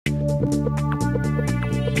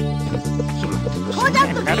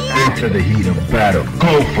Into the heat of battle.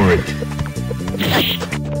 Go for it.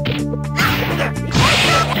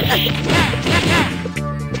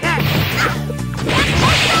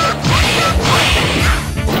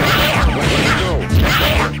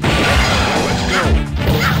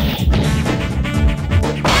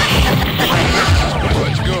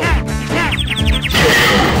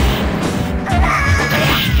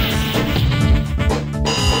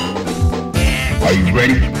 Are you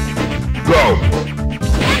ready? Go!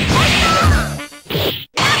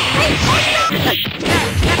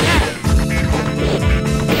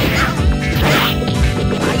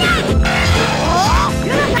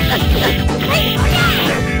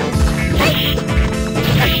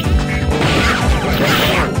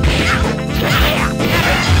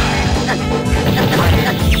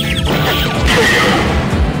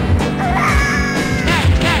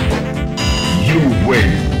 You win!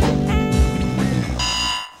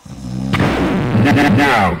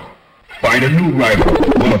 Now, find a new rival.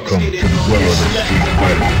 Welcome to the world of Street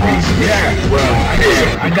Fighter 3. Yeah, well, here,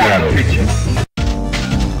 I got a picture.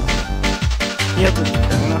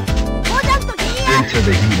 Into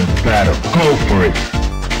the heat of battle. Go for it.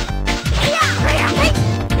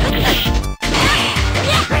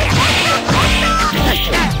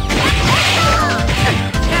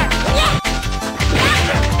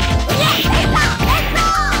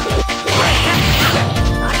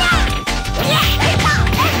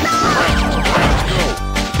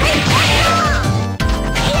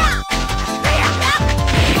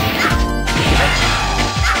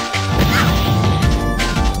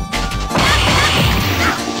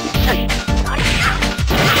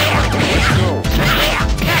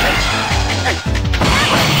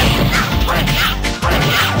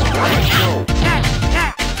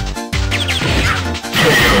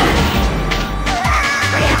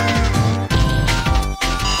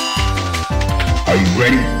 Are you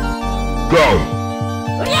ready? Go!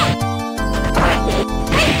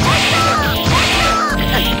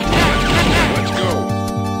 Let's go!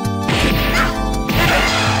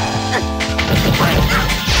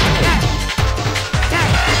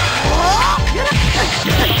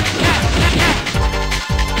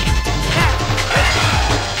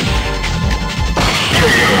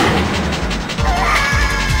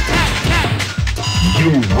 You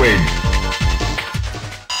win!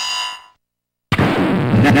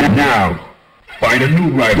 Now, find a new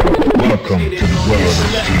rival. Welcome to the world of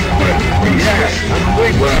Street Fighter 3. Yeah, I'm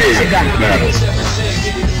waiting. Here, I got battle.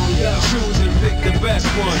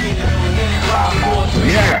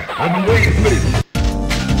 Yeah, I've been waiting for this.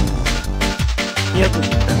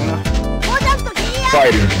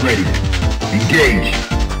 Fighters ready. Engage.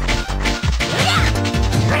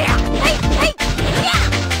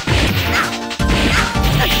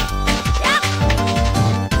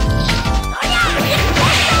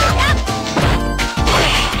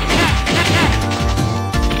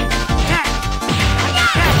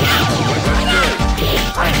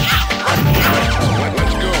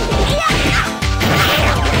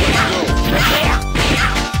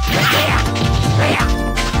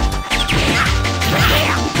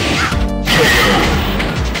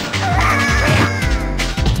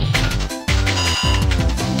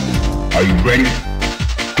 Are you ready?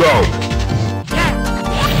 Go!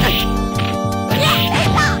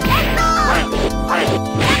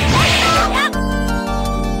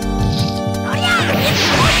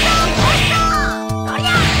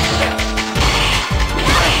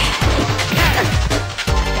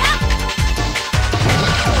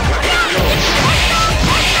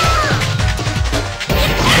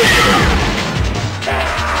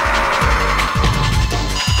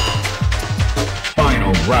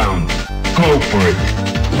 Final round. Go for it.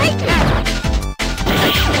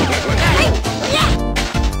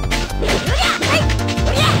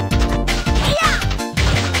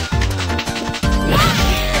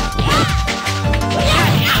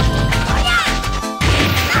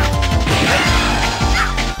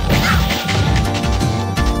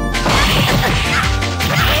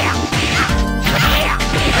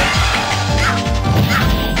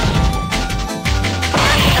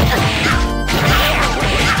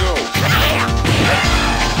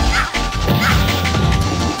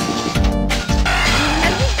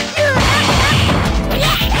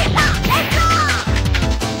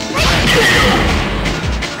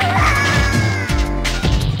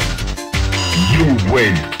 You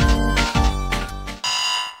win.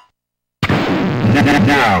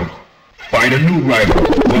 Now, find a new rival.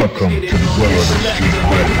 Welcome to the world of Street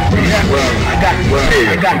Fighter 3. Yeah, well,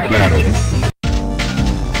 I got battle.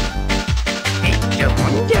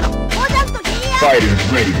 Fighters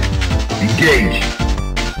ready. Engage.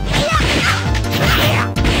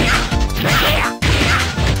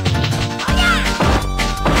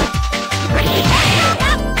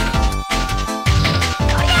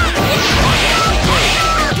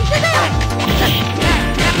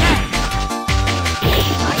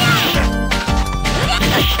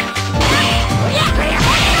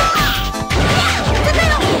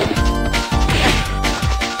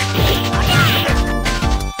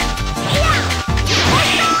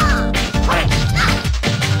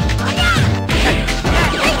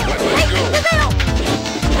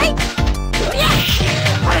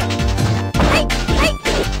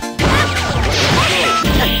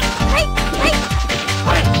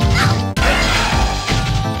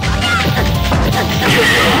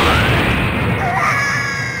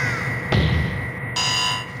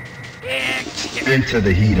 Into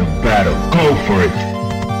the heat of battle. Go for it.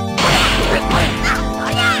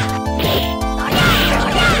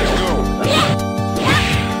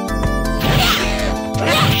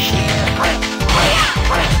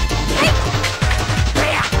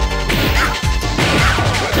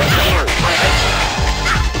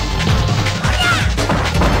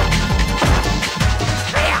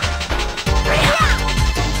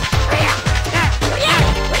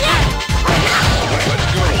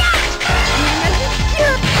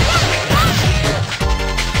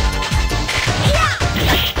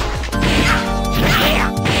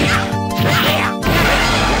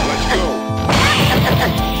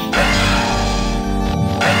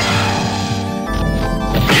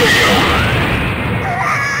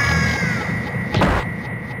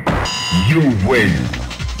 You win.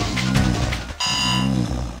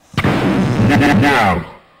 Now,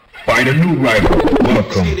 find a new rival.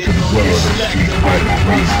 Welcome to the world of Street Fighter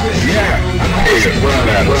 Ⅲ. Yeah, hey,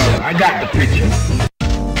 well, I got the picture.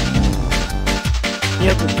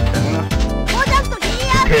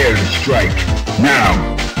 Prepare to strike. Now.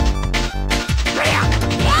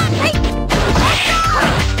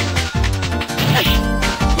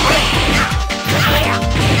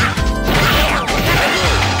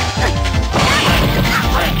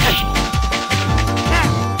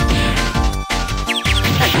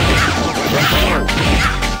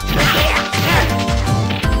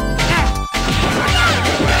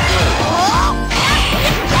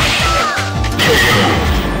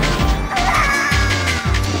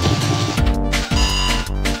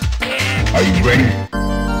 Are you ready?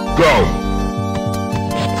 Go!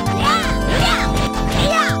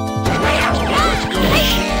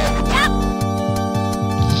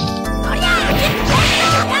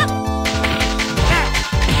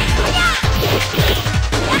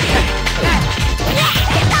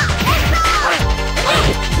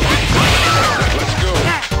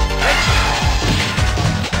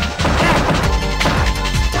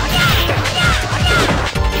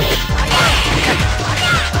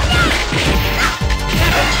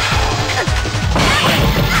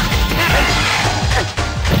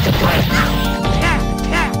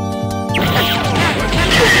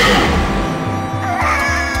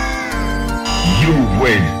 You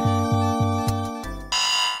win.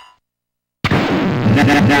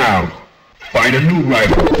 Now, find a new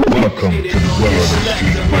rival. Welcome to the world of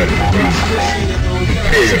Street Fighter Ⅲ.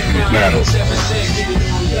 Prepare for battle.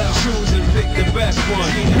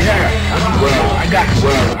 Yeah,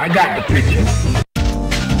 I got the picture.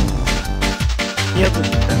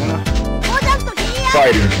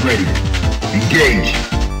 Fighters ready. Engage.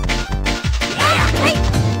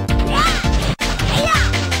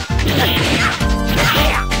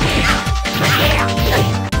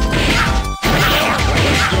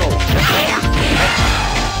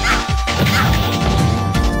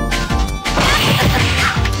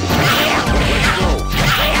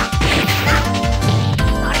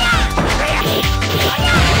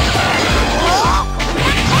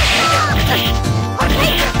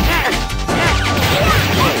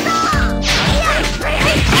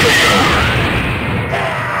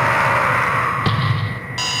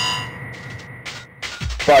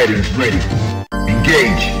 Fighters ready.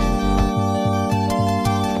 Engage.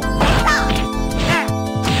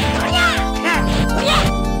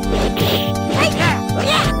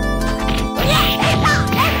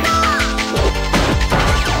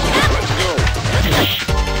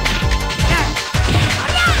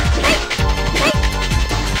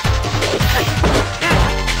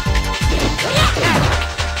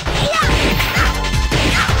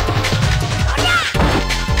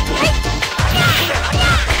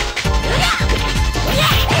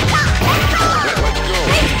 Yeah!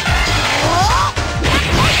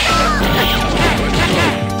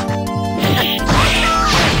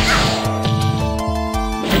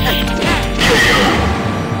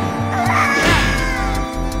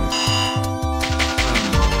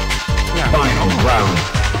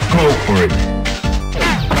 for it.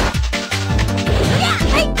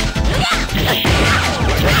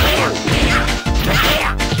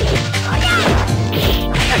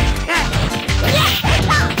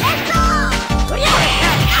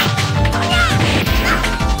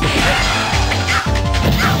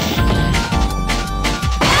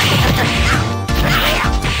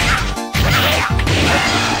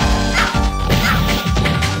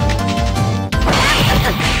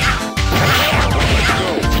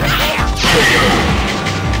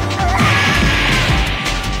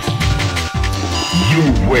 You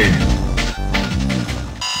win.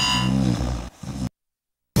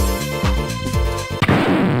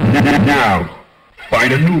 Now,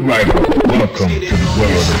 find a new rival. Welcome to the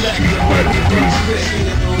world of Street Fighter Ⅲ.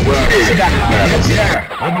 Well, hey, battle. Yeah,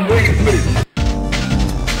 I've been waiting for this.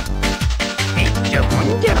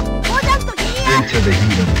 Into the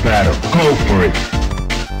heat of battle. Go for it.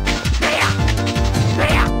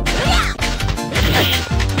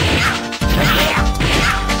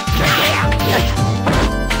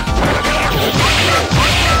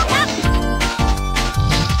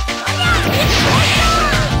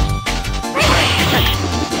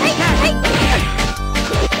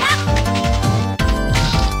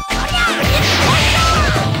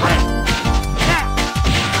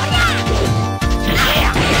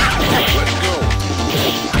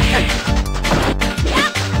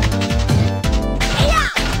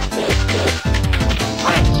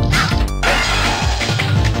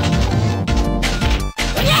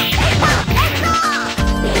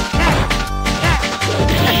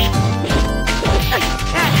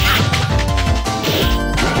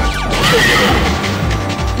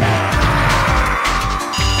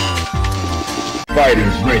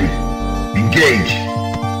 Fighters ready. Engage.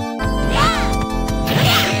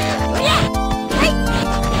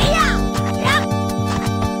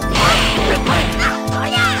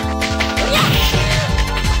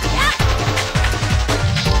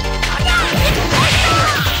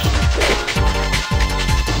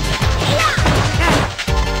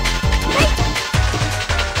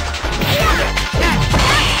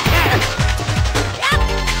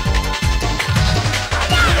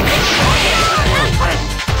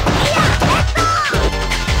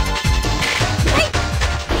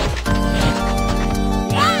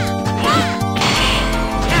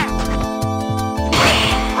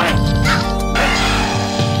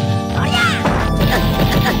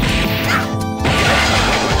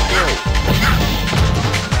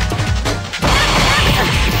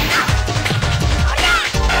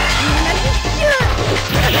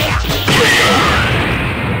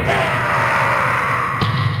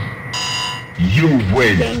 You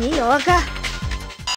win.